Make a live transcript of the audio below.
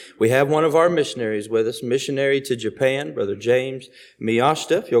We have one of our missionaries with us, missionary to Japan, Brother James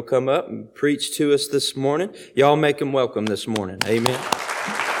Miyashita. If you'll come up and preach to us this morning. Y'all make him welcome this morning. Amen.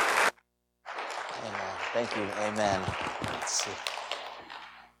 Amen. Thank you. Amen. Let's see.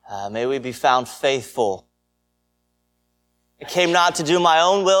 May we be found faithful. I came not to do my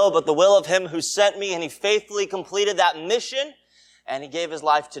own will, but the will of him who sent me, and he faithfully completed that mission, and he gave his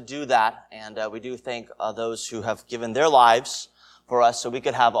life to do that. And we do thank those who have given their lives for us so we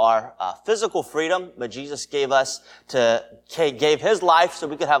could have our physical freedom, but Jesus gave his life so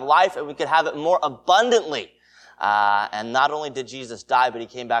we could have life and we could have it more abundantly. And not only did Jesus die, but he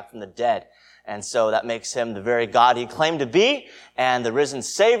came back from the dead. And so that makes him the very God he claimed to be, and the risen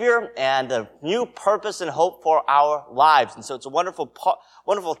Savior, and the new purpose and hope for our lives. And so it's a wonderful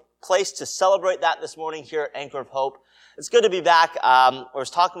place to celebrate that this morning here at Anchor of Hope. It's good to be back. I was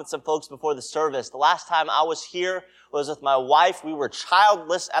talking with some folks before the service. The last time I was here was with my wife. We were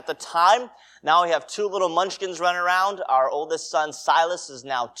childless at the time. Now we have 2 little munchkins running around. Our oldest son, Silas, is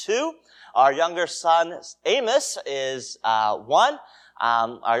now 2. Our younger son, Amos, is 1.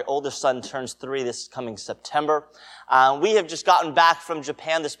 Our oldest son turns 3 this coming September. We have just gotten back from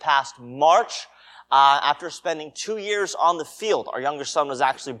Japan this past March after spending 2 years on the field. Our younger son was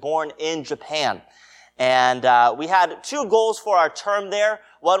actually born in Japan. And we had 2 goals for our term there.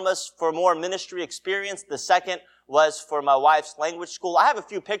 One was for more ministry experience. The second was for my wife's language school. I have a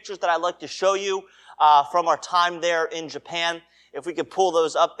few pictures that I'd like to show you from our time there in Japan. If we could pull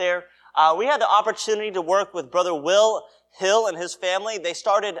those up there. We had the opportunity to work with Brother Will Hill and his family. They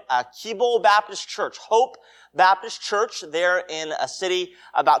started Kibo Baptist Church, Hope Baptist Church, there in a city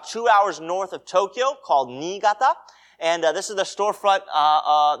about 2 hours north of Tokyo called Niigata. And this is the storefront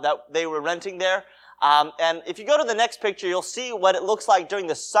that they were renting there. And if you go to the next picture, you'll see what it looks like during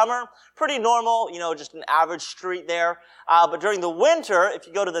the summer. Pretty normal, just an average street there. But during the winter, if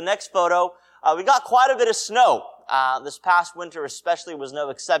you go to the next photo, we got quite a bit of snow. This past winter especially was no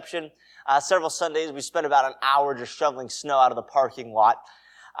exception. Several Sundays we spent about an hour just shoveling snow out of the parking lot.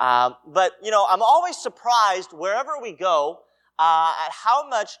 But I'm always surprised wherever we go at how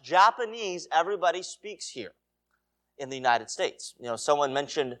much Japanese everybody speaks here in the United States. Someone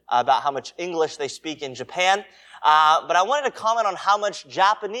mentioned about how much English they speak in Japan. But I wanted to comment on how much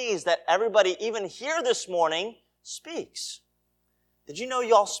Japanese that everybody, even here this morning, speaks. Did you know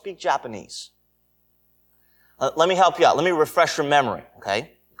you all speak Japanese? Let me help you out. Let me refresh your memory,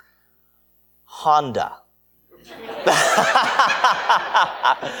 okay? Honda.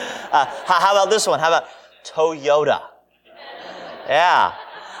 How about this one? How about Toyota? Yeah.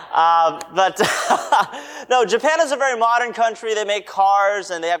 No, Japan is a very modern country. They make cars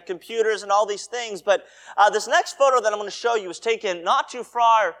and they have computers and all these things. But this next photo that I'm going to show you was taken not too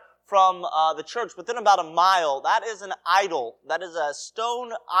far from the church, within about a mile. That is an idol. That is a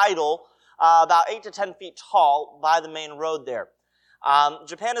stone idol about 8 to 10 feet tall by the main road there.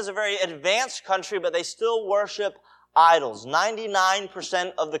 Japan is a very advanced country, but they still worship idols.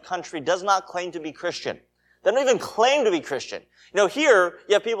 99% of the country does not claim to be Christian. They don't even claim to be Christian. Here,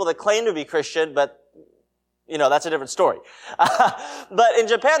 you have people that claim to be Christian, but, that's a different story. But in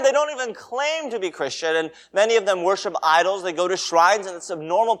Japan, they don't even claim to be Christian, and many of them worship idols. They go to shrines, and it's a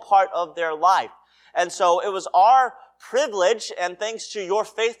normal part of their life. And so it was our privilege, and thanks to your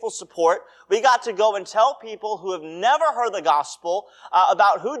faithful support, we got to go and tell people who have never heard the gospel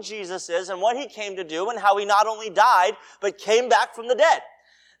about who Jesus is and what he came to do and how he not only died, but came back from the dead.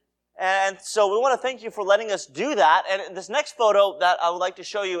 And so we want to thank you for letting us do that. And this next photo that I would like to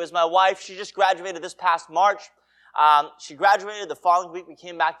show you is my wife. She just graduated this past March. She graduated the following week. We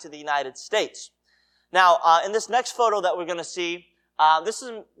came back to the United States. Now, in this next photo that we're going to see,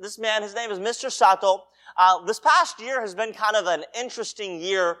 this man, his name is Mr. Sato. This past year has been kind of an interesting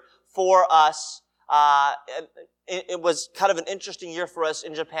year for us. It was kind of an interesting year for us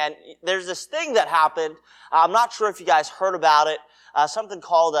in Japan. There's this thing that happened. I'm not sure if you guys heard about it. Something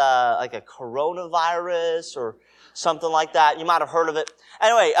called like a coronavirus or something like that. You might have heard of it.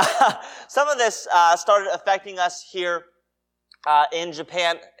 Anyway, some of this started affecting us here in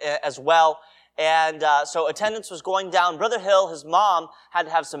Japan as well. And so attendance was going down. Brother Hill, his mom, had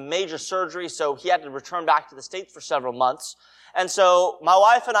to have some major surgery, so he had to return back to the States for several months. And so my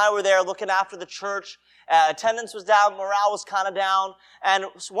wife and I were there looking after the church. Attendance was down, morale was kind of down. And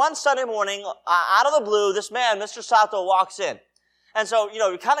one Sunday morning, out of the blue, this man, Mr. Sato, walks in. And so,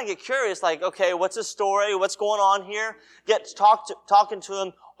 you kind of get curious, like, okay, what's his story? What's going on here? Talking to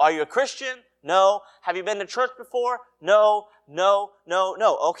him. Are you a Christian? No. Have you been to church before? No.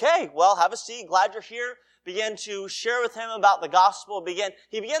 Okay, well, have a seat. Glad you're here. Began to share with him about the gospel.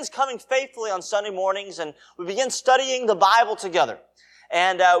 He begins coming faithfully on Sunday mornings, and we begin studying the Bible together.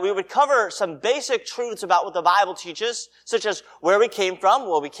 And we would cover some basic truths about what the Bible teaches, such as where we came from.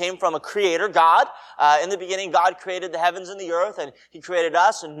 Well, we came from a creator, God. In the beginning, God created the heavens and the earth, and He created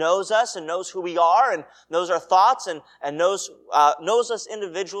us and knows who we are and knows our thoughts and knows us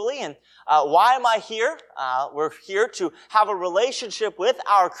individually. And why am I here? We're here to have a relationship with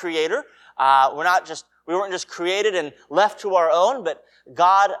our Creator. We weren't just created and left to our own, but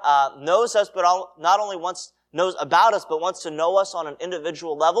God knows us, but not only knows about us, but wants to know us on an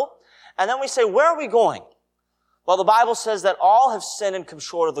individual level. And then we say, where are we going? Well, the Bible says that all have sinned and come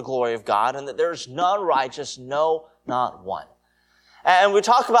short of the glory of God, and that there is none righteous, no, not one. And we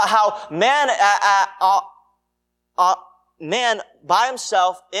talk about how man by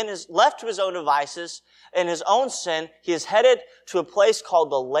himself, left to his own devices, in his own sin, he is headed to a place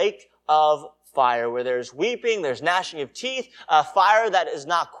called the lake of fire, where there's weeping, there's gnashing of teeth, a fire that is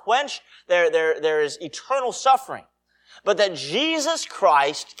not quenched. There is eternal suffering. But that Jesus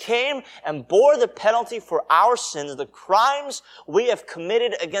Christ came and bore the penalty for our sins, the crimes we have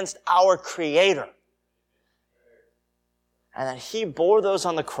committed against our Creator. And that He bore those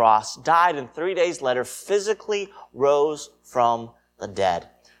on the cross, died, and 3 days later physically rose from the dead.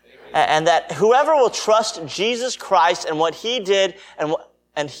 And that whoever will trust Jesus Christ and what He did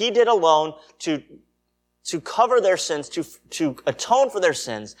and He did alone to cover their sins, to atone for their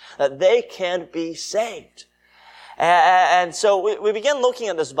sins, that they can be saved. And so we begin looking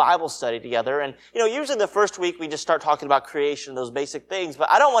at this Bible study together. And, usually the first week we just start talking about creation, those basic things. But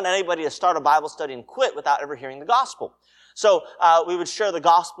I don't want anybody to start a Bible study and quit without ever hearing the gospel. So we would share the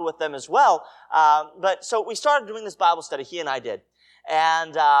gospel with them as well. So we started doing this Bible study, he and I did.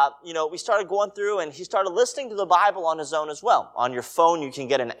 And, we started going through, and he started listening to the Bible on his own as well. On your phone, you can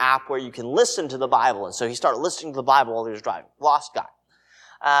get an app where you can listen to the Bible. And so he started listening to the Bible while he was driving. Lost guy.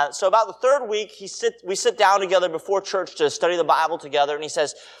 So about the third week, we sit down together before church to study the Bible together. And he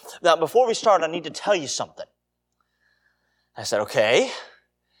says, now, before we start, I need to tell you something. I said, okay.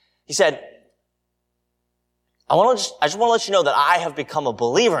 He said, I just want to let you know that I have become a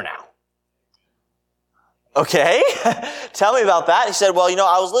believer now. Okay, tell me about that. He said, well,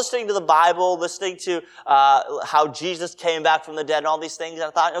 I was listening to the Bible, listening to how Jesus came back from the dead and all these things, and I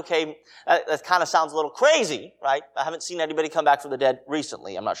thought, okay, that kind of sounds a little crazy, right? I haven't seen anybody come back from the dead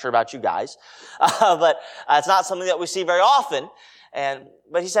recently. I'm not sure about you guys, but it's not something that we see very often.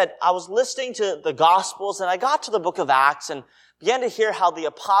 But he said, I was listening to the Gospels, and I got to the book of Acts and began to hear how the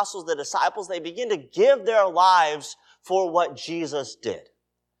apostles, the disciples, they begin to give their lives for what Jesus did.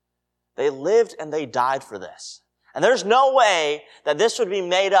 They lived and they died for this. And there's no way that this would be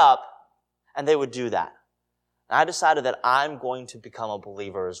made up and they would do that. And I decided that I'm going to become a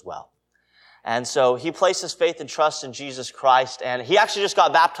believer as well. And so he placed his faith and trust in Jesus Christ, and he actually just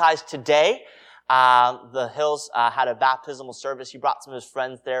got baptized today. The Hills had a baptismal service. He brought some of his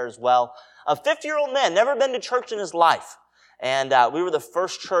friends there as well. A 50-year-old man, never been to church in his life. And we were the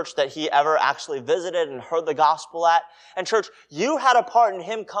first church that he ever actually visited and heard the gospel at. And church, you had a part in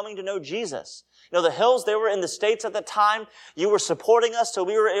him coming to know Jesus. The Hills, they were in the States at the time. You were supporting us, so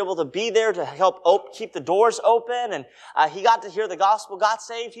we were able to be there to help keep the doors open. And he got to hear the gospel, got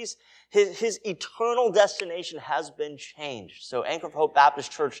saved. His eternal destination has been changed. So Anchor of Hope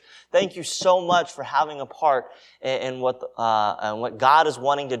Baptist Church, thank you so much for having a part in what God is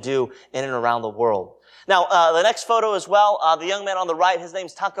wanting to do in and around the world. Now, the next photo as well, the young man on the right, his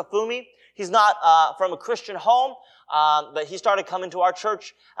name's Takafumi. He's not from a Christian home, but he started coming to our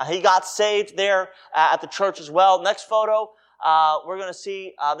church. He got saved there at the church as well. Next photo, we're going to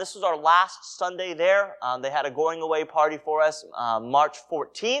see, this was our last Sunday there. They had a going away party for us, March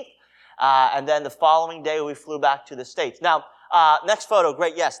 14th. And then the following day, we flew back to the States. Now, next photo,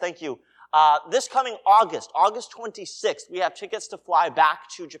 great, yes, thank you. This coming August 26th, we have tickets to fly back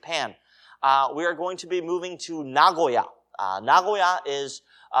to Japan. We are going to be moving to Nagoya. Nagoya is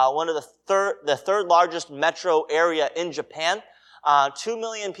one of the third largest metro area in Japan. 2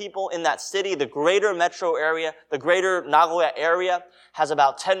 million people in that city. The greater metro area, the greater Nagoya area has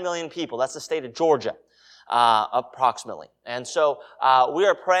about 10 million people. That's the state of Georgia, approximately. And so we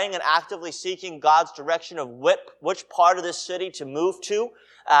are praying and actively seeking God's direction of which part of this city to move to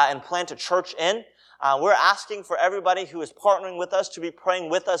and plant a church in. We're asking for everybody who is partnering with us to be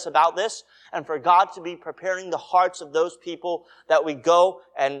praying with us about this, and for God to be preparing the hearts of those people that we go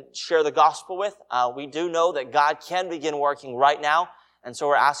and share the gospel with. We do know that God can begin working right now, And so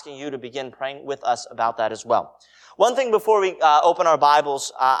we're asking you to begin praying with us about that as well. One thing before we open our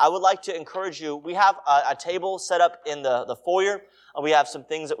Bibles, I would like to encourage you. We have a table set up in the foyer. We have some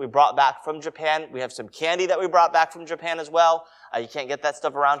things that we brought back from Japan. We have some candy that we brought back from Japan as well. You can't get that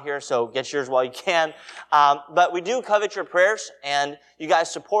stuff around here, so get yours while you can. But we do covet your prayers, and you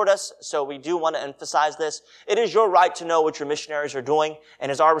guys support us, so we do want to emphasize this. It is your right to know what your missionaries are doing,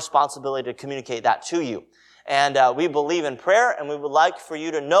 and it's our responsibility to communicate that to you. And we believe in prayer, and we would like for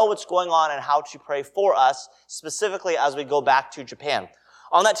you to know what's going on and how to pray for us, specifically as we go back to Japan.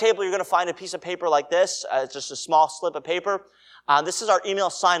 On that table, you're going to find a piece of paper like this. It's just a small slip of paper. This is our email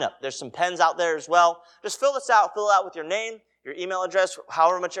sign-up. There's some pens out there as well. Just fill this out. Fill it out with your name, your email address,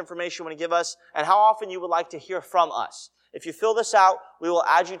 however much information you want to give us, and how often you would like to hear from us. If you fill this out, we will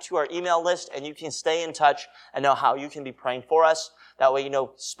add you to our email list, and you can stay in touch and know how you can be praying for us. That way you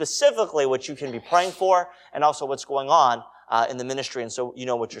know specifically what you can be praying for and also what's going on in the ministry, and so you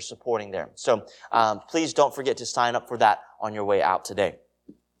know what you're supporting there. So please don't forget to sign up for that on your way out today.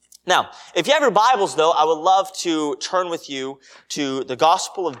 Now, if you have your Bibles, though, I would love to turn with you to the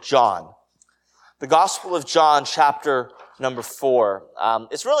Gospel of John. The Gospel of John, chapter number 4.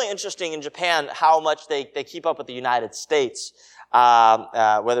 It's really interesting in Japan how much they keep up with the United States,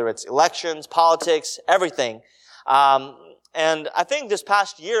 whether it's elections, politics, everything. And I think this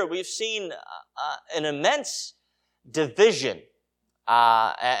past year we've seen an immense division,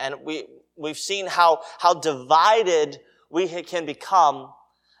 and we've seen how divided we can become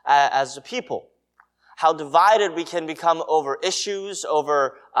as a people. How divided we can become over issues,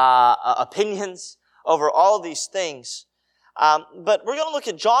 over opinions, over all of these things. But we're going to look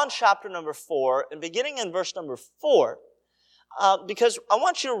at John chapter number 4, and beginning in verse number 4, because I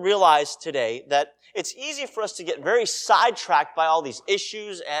want you to realize today that it's easy for us to get very sidetracked by all these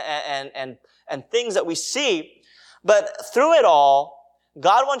issues and things that we see. But through it all,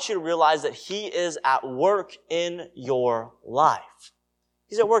 God wants you to realize that He is at work in your life.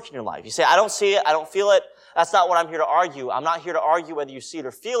 He's at work in your life. You say, I don't see it, I don't feel it. That's not what I'm here to argue. I'm not here to argue whether you see it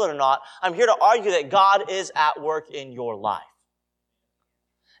or feel it or not. I'm here to argue that God is at work in your life.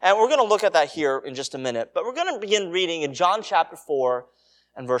 And we're going to look at that here in just a minute. But we're going to begin reading in John chapter 4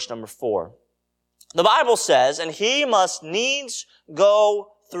 and verse number 4. The Bible says, and he must needs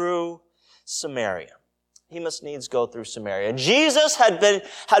go through Samaria. He must needs go through Samaria. Jesus had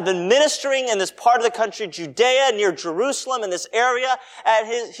been ministering in this part of the country, Judea, near Jerusalem, in this area,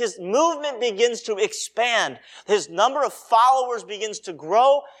 and his movement begins to expand. His number of followers begins to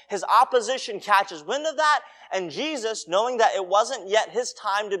grow. His opposition catches wind of that, and Jesus, knowing that it wasn't yet his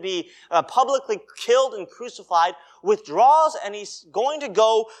time to be publicly killed and crucified, withdraws, and he's going to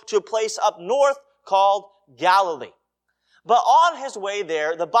go to a place up north called Galilee. But on his way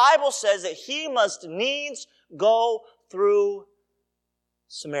there, the Bible says that he must needs go through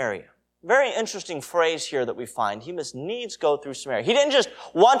Samaria. Very interesting phrase here that we find. He must needs go through Samaria. He didn't just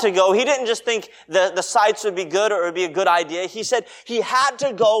want to go. He didn't just think the sights would be good or it would be a good idea. He said he had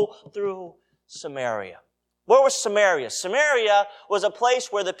to go through Samaria. Where was Samaria? Samaria was a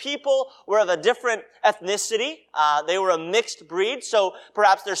place where the people were of a different ethnicity. They were a mixed breed, so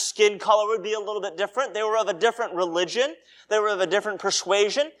perhaps their skin color would be a little bit different. They were of a different religion. They were of a different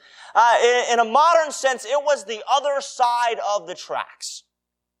persuasion. In a modern sense, it was the other side of the tracks.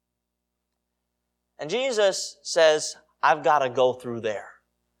 And Jesus says, I've got to go through there.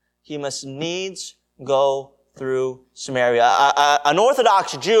 He must needs go through Samaria. An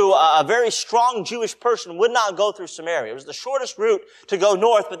Orthodox Jew, a very strong Jewish person, would not go through Samaria. It was the shortest route to go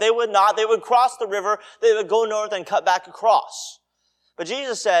north, but they would not. They would cross the river, they would go north and cut back across. But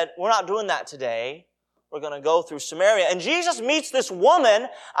Jesus said, we're not doing that today. We're going to go through Samaria. And Jesus meets this woman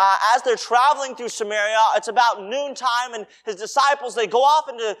as they're traveling through Samaria. It's about noontime, and his disciples, they go off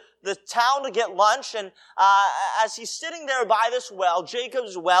into the town to get lunch. And as he's sitting there by this well,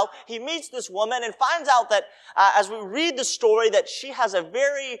 Jacob's well, he meets this woman and finds out that as we read the story, that she has a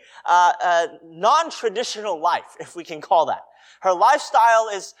very non-traditional life, if we can call that. Her lifestyle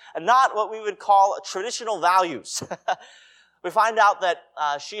is not what we would call traditional values. We find out that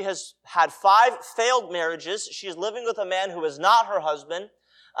she has had 5 failed marriages. She is living with a man who is not her husband.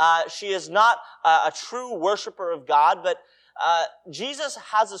 She is not a true worshiper of God, but Jesus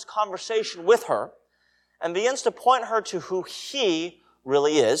has this conversation with her and begins to point her to who he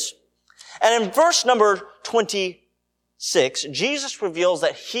really is. And in verse number 26, Jesus reveals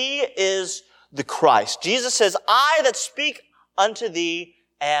that he is the Christ. Jesus says, I that speak unto thee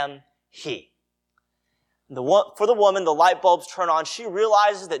am he. For the woman, the light bulbs turn on. She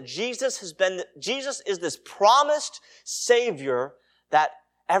realizes that Jesus is this promised Savior that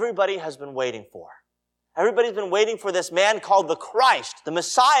everybody has been waiting for. Everybody's been waiting for this man called the Christ, the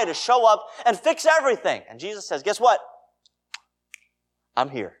Messiah, to show up and fix everything. And Jesus says, guess what? I'm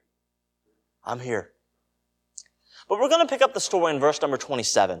here. I'm here. But we're going to pick up the story in verse number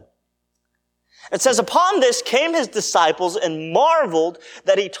 27. It says, upon this came his disciples and marveled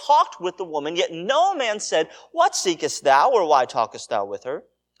that he talked with the woman, yet no man said, what seekest thou, or why talkest thou with her?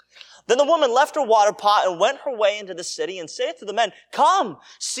 Then the woman left her water pot and went her way into the city and saith to the men, come,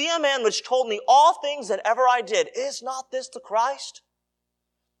 see a man which told me all things that ever I did. Is not this the Christ?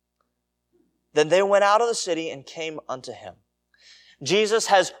 Then they went out of the city and came unto him. Jesus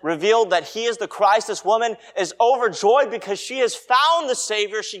has revealed that he is the Christ. This woman is overjoyed because she has found the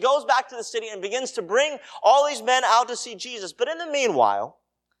Savior. She goes back to the city and begins to bring all these men out to see Jesus. But in the meanwhile,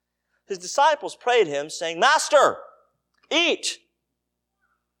 his disciples prayed him, saying, Master, eat.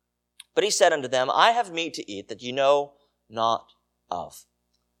 But he said unto them, I have meat to eat that ye know not of.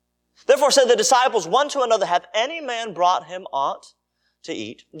 Therefore said the disciples one to another, hath any man brought him aught to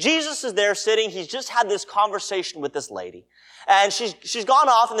eat? Jesus is there sitting. He's just had this conversation with this lady. And she's gone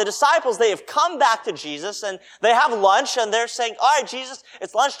off, and the disciples, they have come back to Jesus, and they have lunch, and they're saying, all right, Jesus,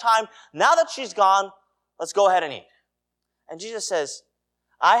 it's lunchtime. Now that she's gone, let's go ahead and eat. And Jesus says,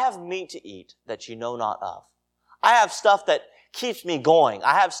 I have meat to eat that you know not of. I have stuff that keeps me going.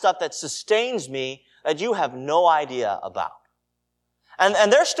 I have stuff that sustains me that you have no idea about.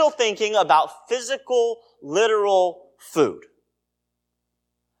 And they're still thinking about physical, literal food.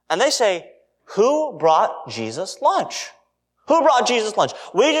 And they say, who brought Jesus lunch? Who brought Jesus lunch?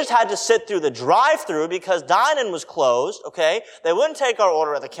 We just had to sit through the drive-thru because dine-in was closed, okay? They wouldn't take our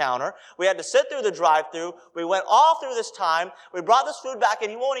order at the counter. We had to sit through the drive-thru. We went all through this time. We brought this food back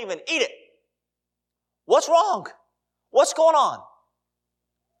and he won't even eat it. What's wrong? What's going on?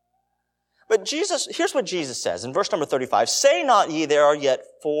 But here's what Jesus says in verse number 35. Say not ye, there are yet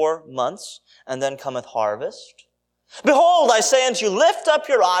 4 months, and then cometh harvest. Behold, I say unto you, lift up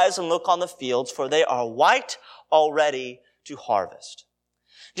your eyes and look on the fields, for they are white already to harvest.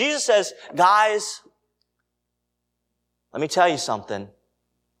 Jesus says, guys, let me tell you something.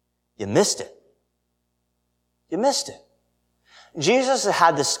 You missed it. You missed it. Jesus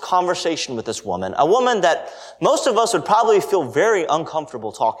had this conversation with this woman, a woman that most of us would probably feel very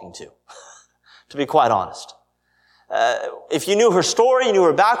uncomfortable talking to be quite honest. If you knew her story, you knew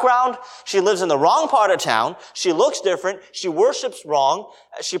her background, she lives in the wrong part of town, she looks different, she worships wrong,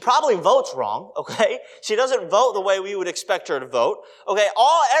 she probably votes wrong, okay? She doesn't vote the way we would expect her to vote, okay?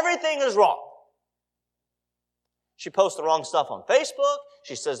 Everything is wrong. She posts the wrong stuff on Facebook,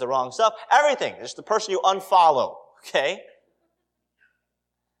 she says the wrong stuff, everything. It's the person you unfollow, okay?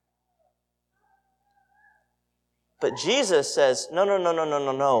 But Jesus says,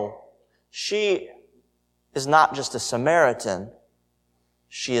 no. She is not just a Samaritan.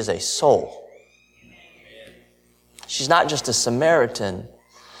 She is a soul. She's not just a Samaritan.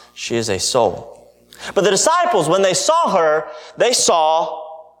 She is a soul. But the disciples, when they saw her, they saw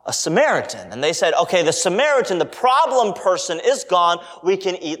a Samaritan. And they said, okay, the Samaritan, the problem person is gone. We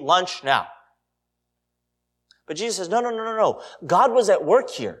can eat lunch now. But Jesus says, no. God was at work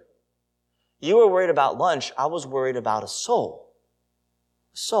here. You were worried about lunch. I was worried about a soul.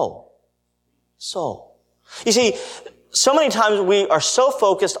 Soul. You see, so many times we are so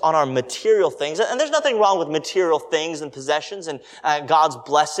focused on our material things, and there's nothing wrong with material things and possessions and God's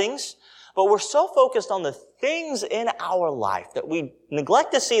blessings, but we're so focused on the things in our life that we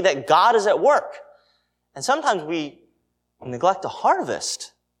neglect to see that God is at work. And sometimes we neglect to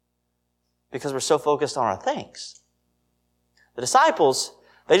harvest because we're so focused on our things. The disciples,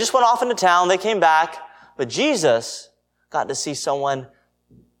 they just went off into town, they came back, but Jesus got to see someone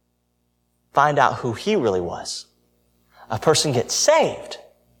find out who he really was. A person get saved.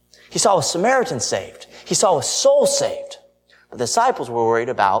 He saw a Samaritan saved. He saw a soul saved. The disciples were worried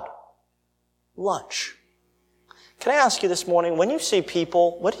about lunch. Can I ask you this morning, when you see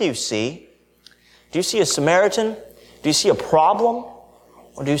people, what do you see? Do you see a Samaritan? Do you see a problem?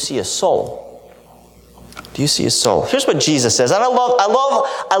 Or do you see a soul? Do you see a soul? Here's what Jesus says, and I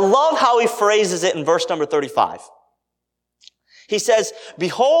love how he phrases it in verse number 35. He says,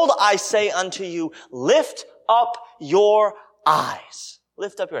 behold, I say unto you, lift up your eyes.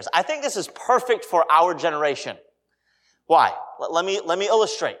 Lift up your eyes. I think this is perfect for our generation. Why? Let me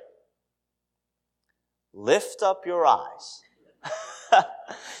illustrate. Lift up your eyes.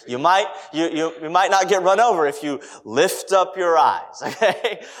 You might not get run over if you lift up your eyes,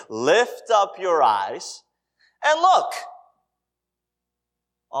 okay? Lift up your eyes and look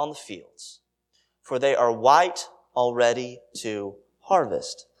on the fields, for they are white already to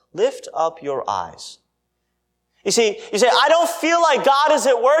harvest. Lift up your eyes. You say, I don't feel like God is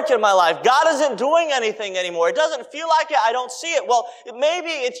at work in my life. God isn't doing anything anymore. It doesn't feel like it. I don't see it. Well, maybe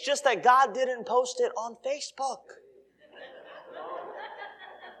it's just that God didn't post it on Facebook.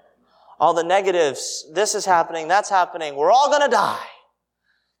 All the negatives, this is happening, that's happening, we're all going to die.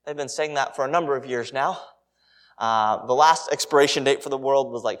 They've been saying that for a number of years now. The last expiration date for the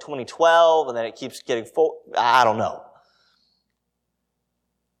world was like 2012, and then it keeps getting full. I don't know.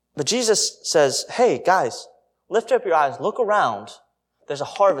 But Jesus says, hey, guys, lift up your eyes, look around. There's a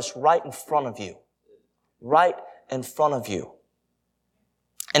harvest right in front of you. Right in front of you.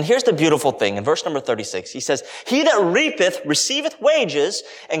 And here's the beautiful thing. In verse number 36, he says, he that reapeth receiveth wages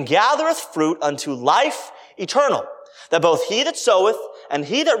and gathereth fruit unto life eternal, that both he that soweth and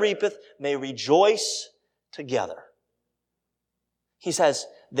he that reapeth may rejoice together. He says,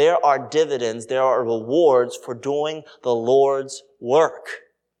 there are dividends, there are rewards for doing the Lord's work.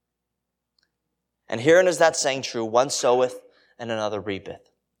 And herein is that saying true, one soweth and another reapeth.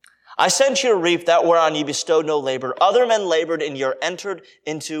 I sent you to reap that whereon ye bestowed no labor. Other men labored, and ye entered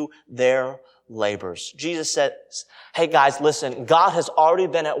into their labors. Jesus says, hey guys, listen, God has already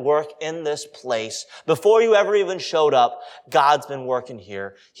been at work in this place. Before you ever even showed up, God's been working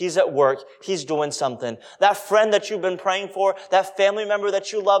here. He's at work. He's doing something. That friend that you've been praying for, that family member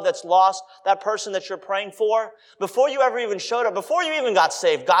that you love that's lost, that person that you're praying for, before you ever even showed up, before you even got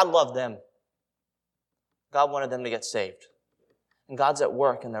saved, God loved them. God wanted them to get saved. And God's at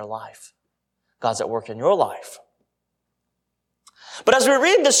work in their life. God's at work in your life. But as we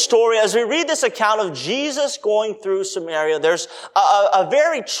read this story, as we read this account of Jesus going through Samaria, there's a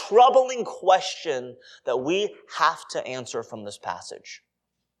very troubling question that we have to answer from this passage.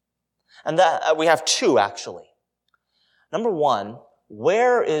 And that we have two, actually. Number one,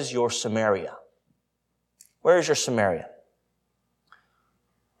 where is your Samaria? Where is your Samaria?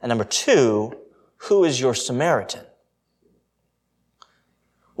 And number two, who is your Samaritan?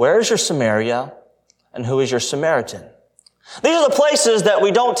 Where is your Samaria, and who is your Samaritan? These are the places that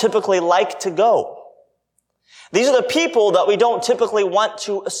we don't typically like to go. These are the people that we don't typically want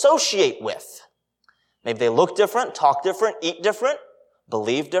to associate with. Maybe they look different, talk different, eat different,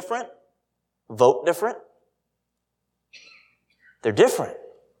 believe different, vote different. They're different.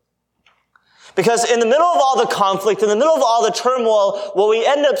 Because in the middle of all the conflict, in the middle of all the turmoil, what we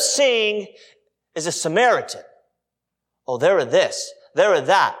end up seeing is a Samaritan. Oh, they're this. They're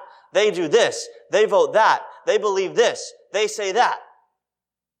that. They do this. They vote that. They believe this. They say that.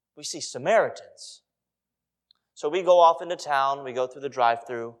 We see Samaritans. So we go off into town. We go through the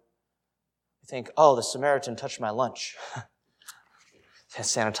drive-thru. We think, oh, the Samaritan touched my lunch.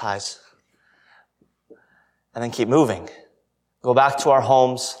 Sanitize. And then keep moving. Go back to our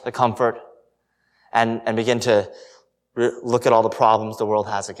homes, the comfort, and begin to look at all the problems the world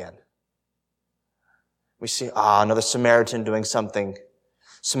has again. We see, another Samaritan doing something.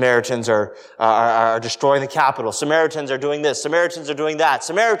 Samaritans are destroying the capital. Samaritans are doing this. Samaritans are doing that.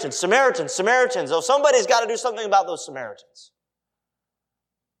 Samaritans. Oh, somebody's got to do something about those Samaritans.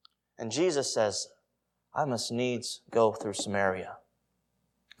 And Jesus says, I must needs go through Samaria.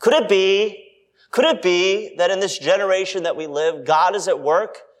 Could it be that in this generation that we live, God is at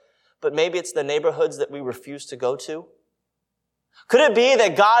work, but maybe it's the neighborhoods that we refuse to go to? Could it be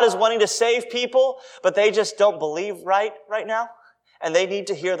that God is wanting to save people, but they just don't believe right now? And they need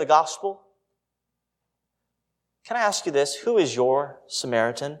to hear the gospel? Can I ask you this? Who is your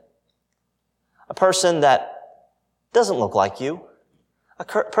Samaritan? A person that doesn't look like you. A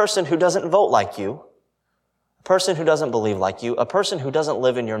person who doesn't vote like you. A person who doesn't believe like you. A person who doesn't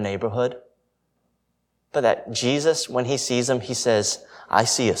live in your neighborhood. But that Jesus, when he sees him, he says, I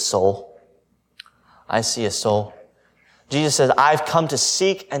see a soul. I see a soul. Jesus says, I've come to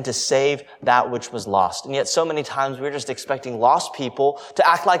seek and to save that which was lost. And yet so many times we're just expecting lost people to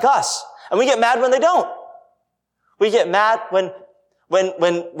act like us. And we get mad when they don't. We get mad when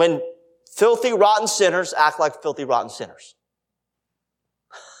filthy, rotten sinners act like filthy, rotten sinners.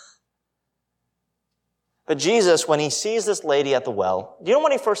 But Jesus, when he sees this lady at the well, do you know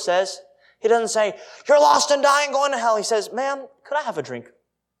what he first says? He doesn't say, you're lost and dying, going to hell. He says, ma'am, could I have a drink?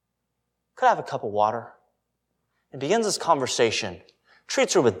 Could I have a cup of water? And begins this conversation,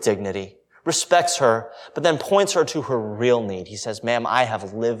 treats her with dignity, respects her, but then points her to her real need. He says, ma'am, I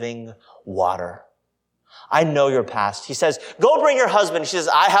have living water. I know your past. He says, go bring your husband. She says,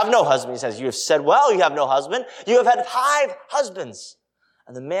 I have no husband. He says, you have said, well, you have no husband. You have had 5 husbands.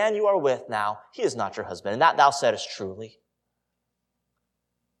 And the man you are with now, he is not your husband. And that thou saidest truly.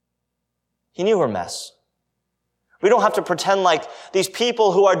 He knew her mess. We don't have to pretend like these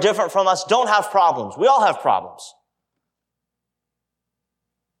people who are different from us don't have problems. We all have problems.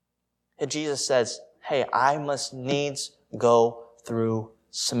 And Jesus says, hey, I must needs go through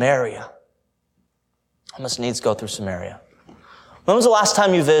Samaria. I must needs go through Samaria. When was the last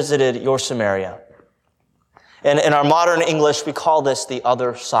time you visited your Samaria? In our modern English, we call this the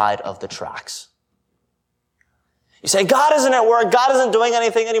other side of the tracks. You say, God isn't at work. God isn't doing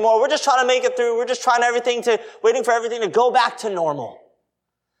anything anymore. We're just trying to make it through. We're just waiting for everything to go back to normal.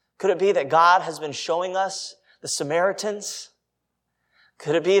 Could it be that God has been showing us the Samaritans?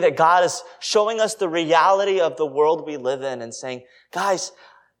 Could it be that God is showing us the reality of the world we live in and saying, guys,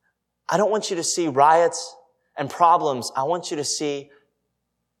 I don't want you to see riots and problems. I want you to see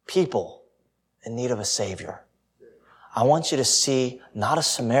people in need of a Savior. I want you to see not a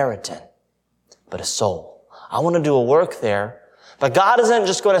Samaritan, but a soul. I want to do a work there. But God isn't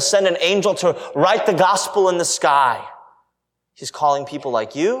just going to send an angel to write the gospel in the sky. He's calling people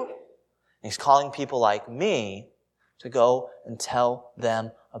like you, and He's calling people like me to go and tell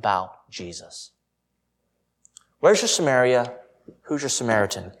them about Jesus. Where's your Samaria? Who's your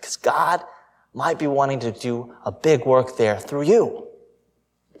Samaritan? Because God might be wanting to do a big work there through you.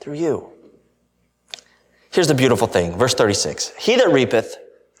 Through you. Here's the beautiful thing. Verse 36. He that reapeth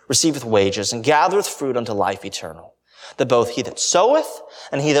receiveth wages and gathereth fruit unto life eternal, that both he that soweth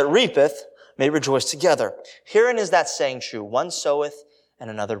and he that reapeth may rejoice together. Herein is that saying true. One soweth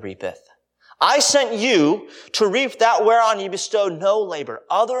and another reapeth. I sent you to reap that whereon ye bestowed no labor.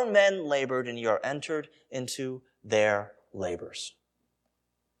 Other men labored, and ye are entered into their labors.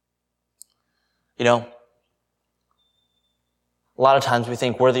 You know, a lot of times we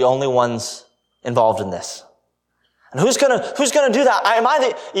think we're the only ones involved in this. And who's gonna do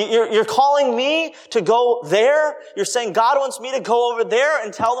that? You're calling me to go there? You're saying God wants me to go over there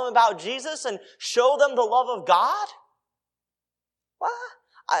and tell them about Jesus and show them the love of God? What?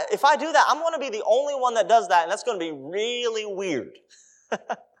 If I do that, I'm going to be the only one that does that, and that's going to be really weird.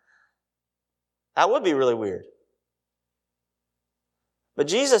 That would be really weird. But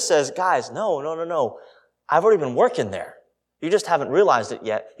Jesus says, guys, no. I've already been working there. You just haven't realized it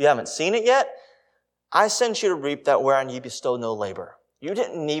yet. You haven't seen it yet. I sent you to reap that whereon ye bestow no labor. You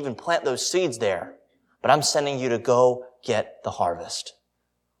didn't even plant those seeds there, but I'm sending you to go get the harvest.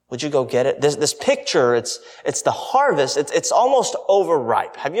 Would you go get it? This picture, it's the harvest. It's almost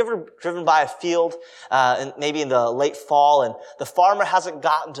overripe. Have you ever driven by a field, maybe in the late fall, and the farmer hasn't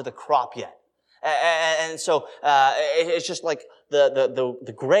gotten to the crop yet? And so, it's just like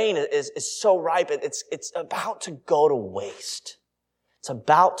the grain is so ripe. It's about to go to waste. It's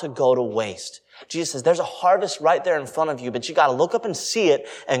about to go to waste. Jesus says, there's a harvest right there in front of you, but you got to look up and see it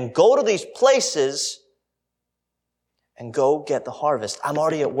and go to these places and go get the harvest. I'm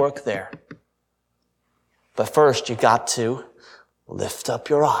already at work there. But first, you got to lift up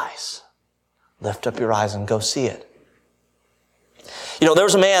your eyes. Lift up your eyes and go see it. You know, there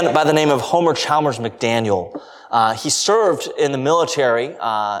was a man by the name of Homer Chalmers McDaniel. He served in the military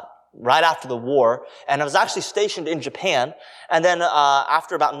right after the war, and was actually stationed in Japan. And then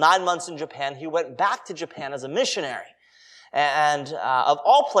after about 9 months in Japan, he went back to Japan as a missionary. And of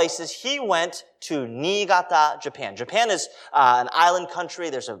all places, he went to Niigata, Japan. Japan is an island country.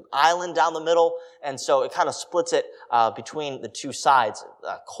 There's an island down the middle, and so it kind of splits it between the two sides.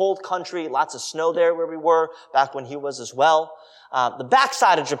 Cold country, lots of snow there where we were back when he was as well. The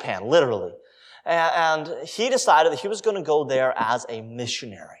backside of Japan, literally. And he decided that he was going to go there as a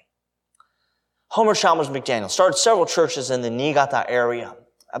missionary. Homer Chalmers McDaniel started several churches in the Niigata area.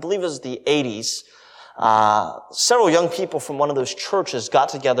 I believe it was the 80s. Several young people from one of those churches got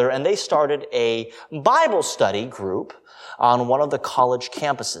together and they started a Bible study group on one of the college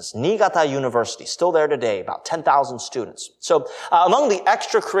campuses. Niigata University, still there today, about 10,000 students. So among the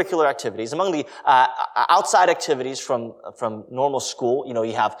extracurricular activities, among the outside activities from normal school, you know,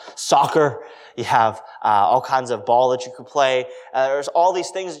 you have soccer, you have all kinds of ball that you can play, there's all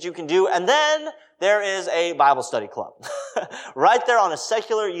these things that you can do, and then there is a Bible study club right there on a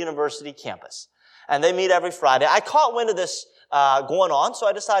secular university campus. And they meet every Friday. I caught wind of this going on, so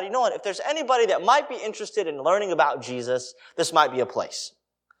I decided, you know what, if there's anybody that might be interested in learning about Jesus, this might be a place.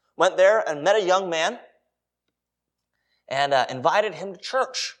 Went there and met a young man and invited him to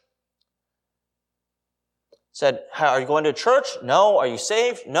church. Said, hey, are you going to church? No. Are you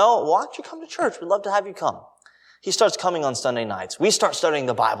saved? No. Why don't you come to church? We'd love to have you come. He starts coming on Sunday nights. We start studying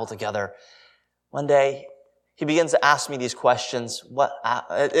the Bible together. One day, he begins to ask me these questions.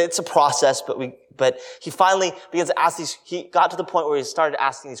 It's a process, but he finally begins to ask these. He got to the point where he started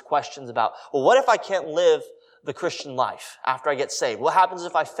asking these questions about, well, what if I can't live the Christian life after I get saved? What happens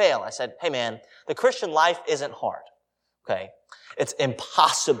if I fail? I said, hey man, the Christian life isn't hard. Okay? It's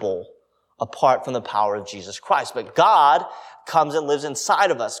impossible apart from the power of Jesus Christ. But God, comes and lives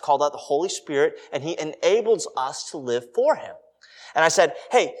inside of us, called out the Holy Spirit, and he enables us to live for him. And I said,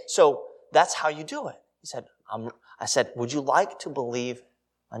 hey, so that's how you do it. He said, I said, would you like to believe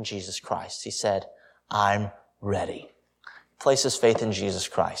on Jesus Christ? He said, I'm ready. Place his faith in Jesus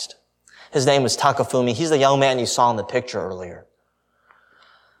Christ. His name was Takafumi. He's the young man you saw in the picture earlier.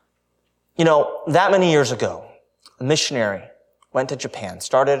 You know, that many years ago, a missionary went to Japan,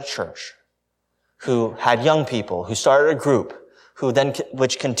 started a church, who had young people, who started a group,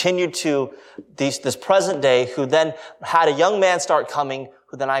 which continued to this present day, who then had a young man start coming,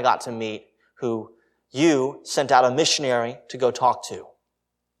 who then I got to meet, who you sent out a missionary to go talk to.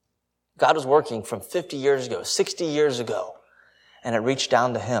 God was working from 50 years ago, 60 years ago, and it reached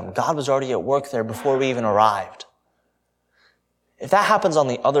down to him. God was already at work there before we even arrived. If that happens on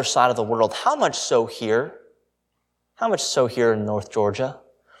the other side of the world, how much so here? How much so here in North Georgia?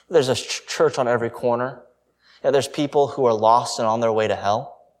 There's a church on every corner. Yeah, there's people who are lost and on their way to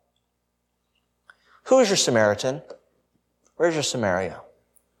hell. Who is your Samaritan? Where's your Samaria?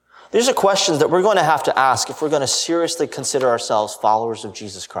 These are questions that we're going to have to ask if we're going to seriously consider ourselves followers of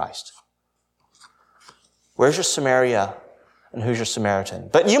Jesus Christ. Where's your Samaria and who's your Samaritan?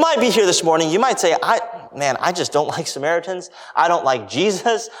 But you might be here this morning. You might say, I just don't like Samaritans. I don't like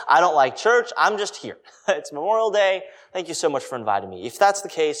Jesus. I don't like church. I'm just here. It's Memorial Day. Thank you so much for inviting me. If that's the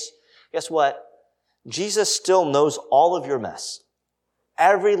case, guess what? Jesus still knows all of your mess.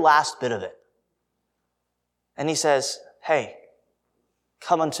 Every last bit of it. And he says, hey,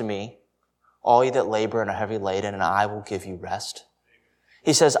 come unto me, all ye that labor and are heavy laden, and I will give you rest.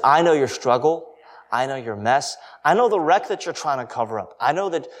 He says, I know your struggle. I know your mess. I know the wreck that you're trying to cover up. I know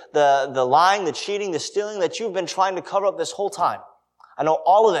that the lying, the cheating, the stealing that you've been trying to cover up this whole time. I know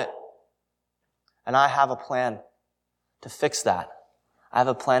all of it. And I have a plan to fix that. I have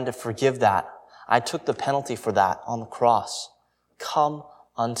a plan to forgive that. I took the penalty for that on the cross. Come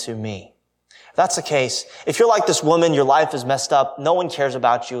unto me. If that's the case, if you're like this woman, your life is messed up, no one cares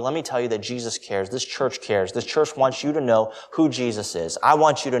about you, let me tell you that Jesus cares. This church cares. This church wants you to know who Jesus is. I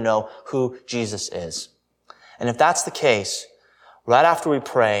want you to know who Jesus is. And if that's the case, right after we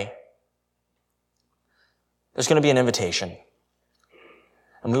pray, there's going to be an invitation.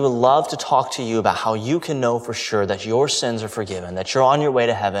 And we would love to talk to you about how you can know for sure that your sins are forgiven, that you're on your way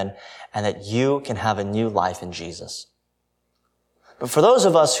to heaven, and that you can have a new life in Jesus. But for those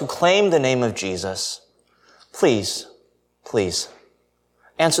of us who claim the name of Jesus, please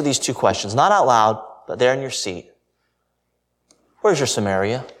answer these two questions. Not out loud, but there in your seat. Where's your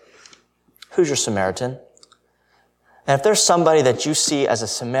Samaria? Who's your Samaritan? And if there's somebody that you see as a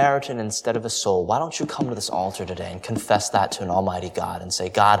Samaritan instead of a soul, why don't you come to this altar today and confess that to an almighty God and say,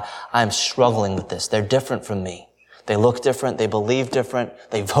 God, I'm struggling with this. They're different from me. They look different. They believe different.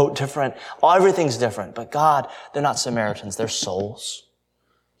 They vote different. Everything's different. But God, they're not Samaritans. They're souls.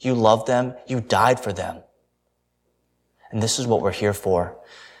 You love them. You died for them. And this is what we're here for.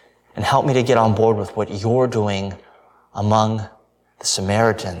 And help me to get on board with what you're doing among the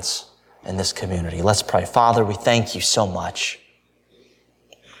Samaritans in this community. Let's pray. Father, we thank you so much.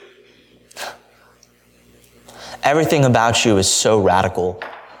 Everything about you is so radical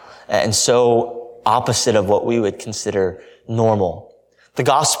and so opposite of what we would consider normal. The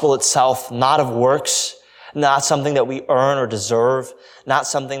gospel itself, not of works, not something that we earn or deserve, not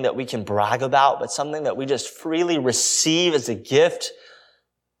something that we can brag about, but something that we just freely receive as a gift.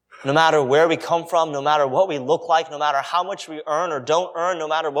 No matter where we come from, no matter what we look like, no matter how much we earn or don't earn, no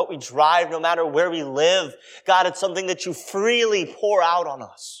matter what we drive, no matter where we live, God, it's something that you freely pour out on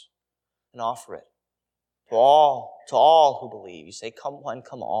us and offer it to all who believe. You say, come one,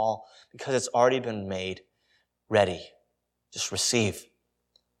 come all, because it's already been made ready. Just receive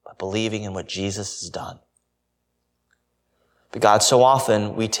by believing in what Jesus has done. But God, so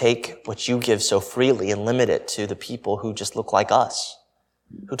often we take what you give so freely and limit it to the people who just look like us,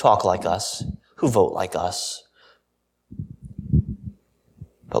 who talk like us, who vote like us.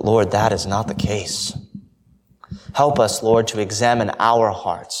 But Lord, that is not the case. Help us, Lord, to examine our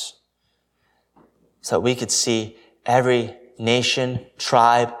hearts so that we could see every nation,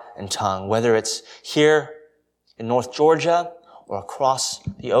 tribe, and tongue, whether it's here in North Georgia or across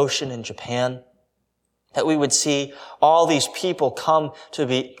the ocean in Japan, that we would see all these people come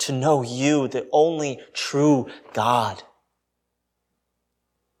to know you, the only true God.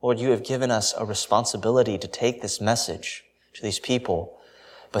 Lord, you have given us a responsibility to take this message to these people,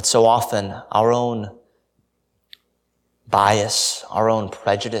 but so often our own bias, our own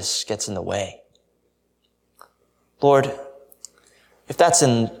prejudice gets in the way. Lord, if that's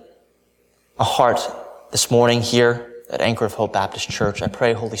in a heart this morning here at Anchor of Hope Baptist Church, I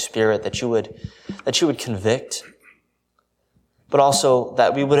pray, Holy Spirit, that you would convict, but also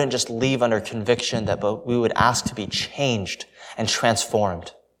that we wouldn't just leave under conviction, but we would ask to be changed and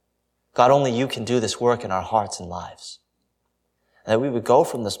transformed. God, only you can do this work in our hearts and lives. And that we would go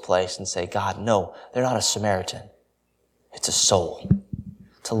from this place and say, God, no, they're not a Samaritan. It's a soul.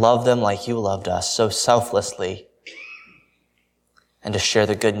 To love them like you loved us so selflessly, and to share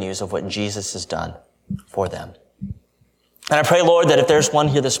the good news of what Jesus has done for them. And I pray, Lord, that if there's one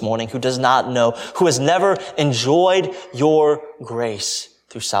here this morning who does not know, who has never enjoyed your grace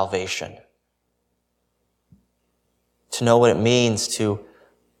through salvation, to know what it means to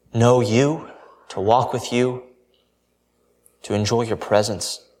know you, to walk with you, to enjoy your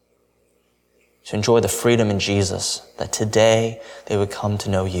presence, to enjoy the freedom in Jesus, that today they would come to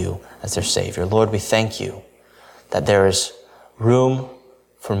know you as their Savior. Lord, we thank you that there is room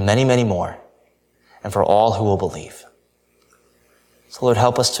for many, many more, and for all who will believe. So Lord,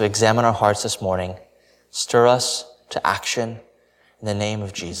 help us to examine our hearts this morning. Stir us to action in the name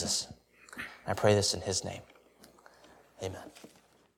of Jesus. I pray this in his name. Amen.